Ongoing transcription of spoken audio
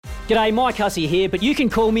G'day, Mike Hussey here, but you can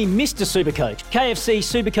call me Mr. Supercoach. KFC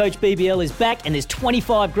Supercoach BBL is back and there's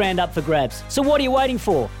 25 grand up for grabs. So what are you waiting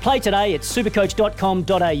for? Play today at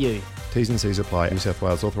supercoach.com.au. T's and C's apply. New South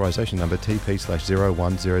Wales authorisation number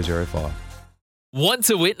TP/01005. Want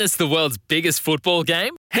to witness the world's biggest football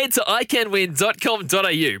game? Head to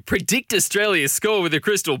iCanWin.com.au, predict Australia's score with a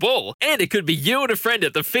crystal ball, and it could be you and a friend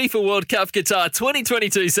at the FIFA World Cup Qatar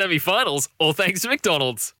 2022 semi-finals, all thanks to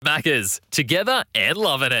McDonald's. Maccas, together and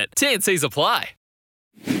loving it. T&Cs apply.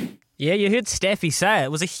 Yeah, you heard Staffy say it.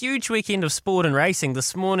 It was a huge weekend of sport and racing.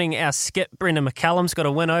 This morning, our skip, Brendan McCullum's got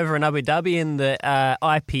a win over in Abu Dhabi in the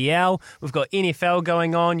IPL. We've got NFL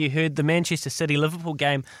going on. You heard the Manchester City-Liverpool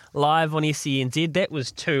game live on SENZ. That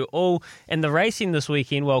was 2-2. And the racing this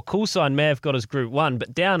weekend, well, Coolside Mav got his Group 1,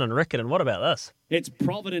 but down on Riccarton. What about this? It's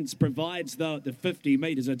Providence provides, though, at the 50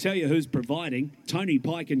 metres. I tell you who's providing. Tony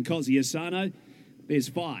Pike and Kosi Asano. There's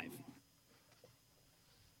 5.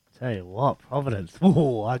 Tell you what, Providence.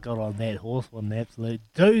 Oh, I got on that horse with an absolute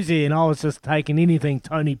doozy, and I was just taking anything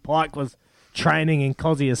Tony Pike was training and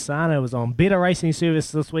Kosi Asano was on. Better racing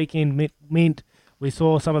service this weekend meant we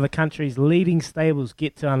saw some of the country's leading stables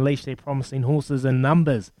get to unleash their promising horses in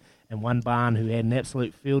numbers. And one barn who had an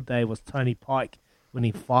absolute field day was Tony Pike,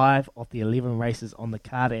 winning 5 of the 11 races on the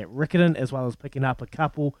card at Riccarton, as well as picking up a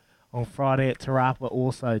couple on Friday at Te Rapa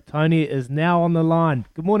also. Tony is now on the line.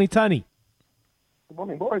 Good morning, Tony. Good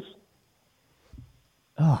morning, boys.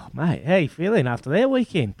 Oh, mate, how you feeling after that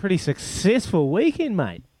weekend? Pretty successful weekend,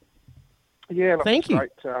 mate. Yeah, look, thank you.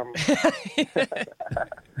 Great. Yeah,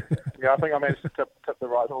 I think I managed to tip the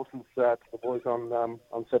right horses to the boys on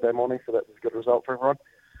Saturday morning, so that was a good result for everyone.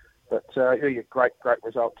 But yeah, great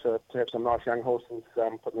result to have some nice young horses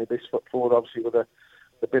putting their best foot forward, obviously with the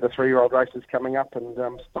better 3-year-old races coming up, and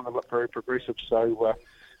some of them look very progressive. So,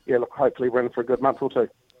 yeah, look, hopefully we're in for a good month or two.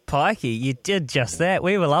 Pikey, you did just that.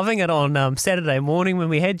 We were loving it on Saturday morning when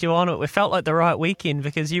we had you on. It felt like the right weekend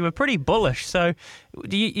because you were pretty bullish. So,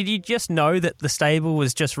 do you just know that the stable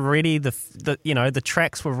was just ready? The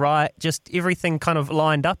tracks were right, just everything kind of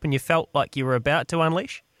lined up, and you felt like you were about to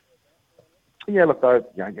unleash. Yeah, look, though,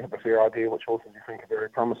 you have a fair idea which horses you think are very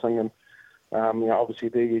promising, and obviously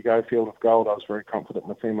there you go, Field of Gold. I was very confident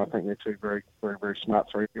with them. I think they're two very, very, very smart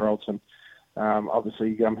 3-year-olds, and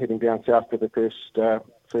obviously heading down south for the first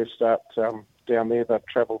start down there. They've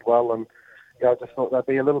travelled well, and I just thought they'd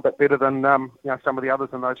be a little bit better than some of the others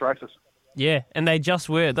in those races. Yeah, and they just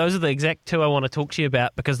were. Those are the exact two I want to talk to you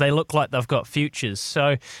about because they look like they've got futures.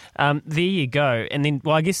 So there you go. And then,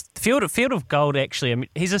 well, I guess Field of Gold, actually, I mean,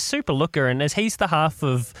 he's a super looker, and as he's the half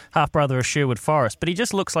brother of Sherwood Forest, but he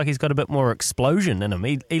just looks like he's got a bit more explosion in him.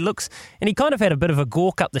 He looks, and he kind of had a bit of a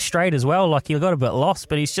gawk up the straight as well, like he got a bit lost,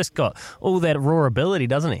 but he's just got all that raw ability,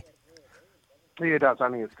 doesn't he? Yeah, he does.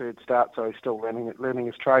 Only his 3rd start, so he's still learning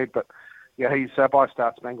his trade. But yeah, he's by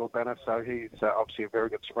Start Spangled Banner, so he's obviously a very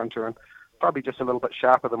good sprinter and probably just a little bit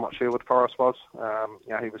sharper than what Sherwood Forest was.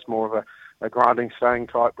 He was more of a grinding, staying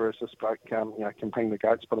type, whereas this bloke, can ping the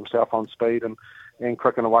gates, put himself on speed and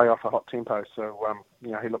cricking away off a hot tempo. So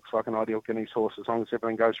he looks like an ideal Guineas horse as long as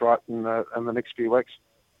everything goes right in the next few weeks.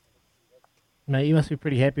 Mate, you must be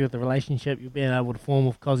pretty happy with the relationship you've been able to form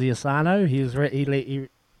with Kosi Asano.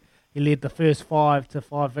 He led the first 5 to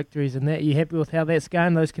 5 victories in that. Are you happy with how that's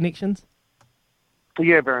going, those connections?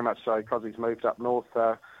 Yeah, very much so. Kosi's moved up north,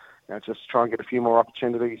 just try and get a few more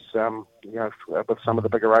opportunities, with some of the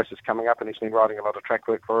bigger races coming up, and he's been riding a lot of track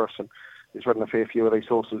work for us, and he's ridden a fair few of these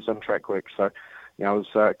horses in track work. So, it was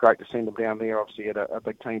great to send him down there. Obviously, he had a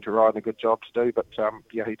big team to ride and a good job to do, but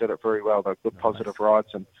he did it very well. They're good, positive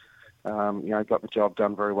rides, and got the job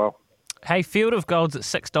done very well. Hey, Field of Gold's at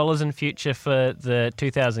 $6 in future for the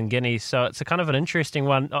 2,000 guineas, so it's a kind of an interesting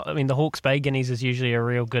one. I mean, the Hawke's Bay guineas is usually a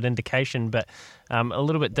real good indication, but a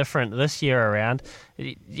little bit different this year around.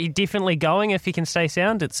 He definitely going if he can stay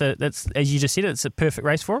sound. That's as you just said, it's a perfect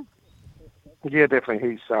race for him. Yeah, definitely.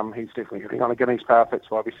 He's definitely hitting on a guineas path.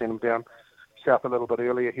 That's why we sent him down south a little bit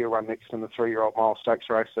earlier. He'll run next in the 3-year-old mile stakes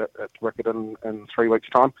race at Riccarton in 3 weeks'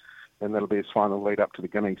 time, and that'll be his final lead up to the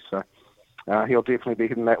guineas. So. He'll definitely be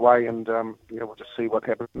heading that way, and we'll just see what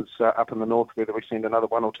happens up in the north, whether we send another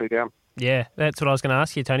 1 or 2 down. Yeah, that's what I was going to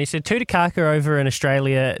ask you, Tony. So Tutukaka over in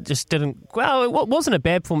Australia just didn't... Well, it wasn't a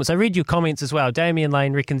bad performance. I read your comments as well. Damien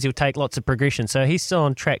Lane reckons he'll take lots of progression, so he's still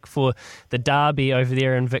on track for the Derby over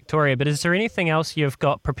there in Victoria. But is there anything else you've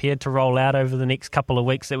got prepared to roll out over the next couple of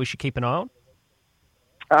weeks that we should keep an eye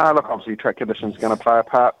on? Look, obviously track conditions are going to play a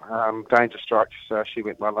part. Danger Strikes, she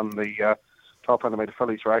went well in the 1,200 metre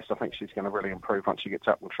fillies race. I think she's going to really improve once she gets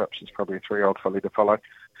up the trip. She's probably a 3-year-old filly to follow.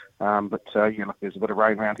 Look, there's a bit of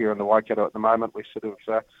rain around here in the Waikato at the moment. We sort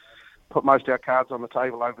of put most of our cards on the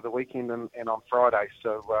table over the weekend and on Friday.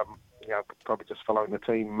 So, probably just following the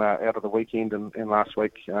team out of the weekend and last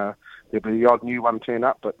week. There'll be the odd new one turn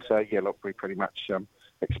up, but we pretty much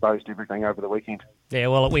exposed everything over the weekend. Yeah,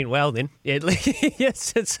 well, it went well then. Yeah,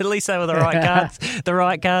 yes, it's at least they were the right cards. The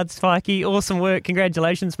right cards, Fikey. Awesome work.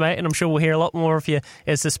 Congratulations, mate. And I'm sure we'll hear a lot more of you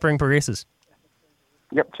as the spring progresses.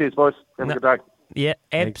 Yep, cheers, boys. Have a good day. Yeah,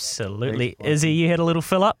 absolutely. Thanks, Izzy, you had a little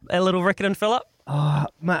Riccarton fill up? Oh,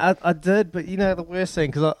 mate, I did, but the worst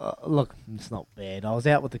thing, because look, it's not bad. I was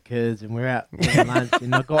out with the kids and we're out having lunch,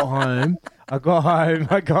 and I got home. I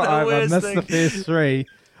missed the first three.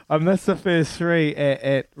 I missed the first three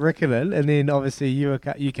at Riccarton, and then obviously you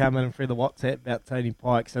came in through the WhatsApp about Tony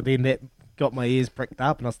Pike, so then that got my ears pricked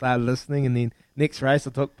up, and I started listening, and then next race I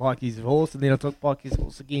took Pikey's horse, and then I took Pikey's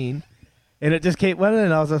horse again. And it just kept winning,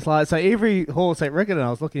 and I was just like, so every horse at Riccarton, I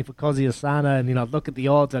was looking for Kosi Asana, and then I'd look at the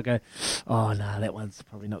odds, I'd go, oh, no, that one's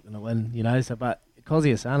probably not going to win, so, but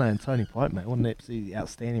Kosi Asana and Tony Pike, mate, what an absolutely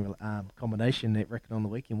outstanding combination at Riccarton on the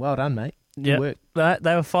weekend. Well done, mate. Yeah,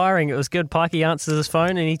 they were firing. It was good. Pikey answers his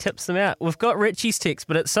phone and he tips them out. We've got Richie's text,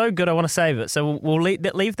 but it's so good I want to save it. So we'll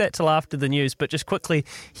leave that till after the news. But just quickly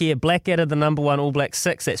here, Blackadder, the number one All Black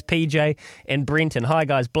 6. That's PJ and Brenton. Hi,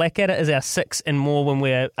 guys. Blackadder is our 6 and more when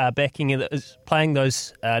we're playing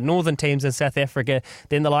those northern teams in South Africa.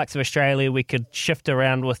 Then the likes of Australia, we could shift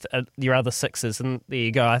around with your other 6s. And there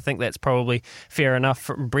you go. I think that's probably fair enough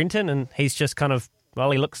from Brenton. And he's just kind of,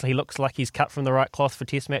 well, he looks like he's cut from the right cloth for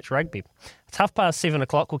Test match rugby. It's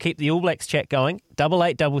 7:30. We'll keep the All Blacks chat going.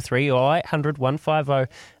 8833 or 800 150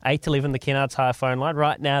 811, the Kennards Hire phone line.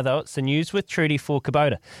 Right now, though, it's the news with Trudy for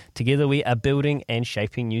Kubota. Together we are building and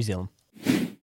shaping New Zealand.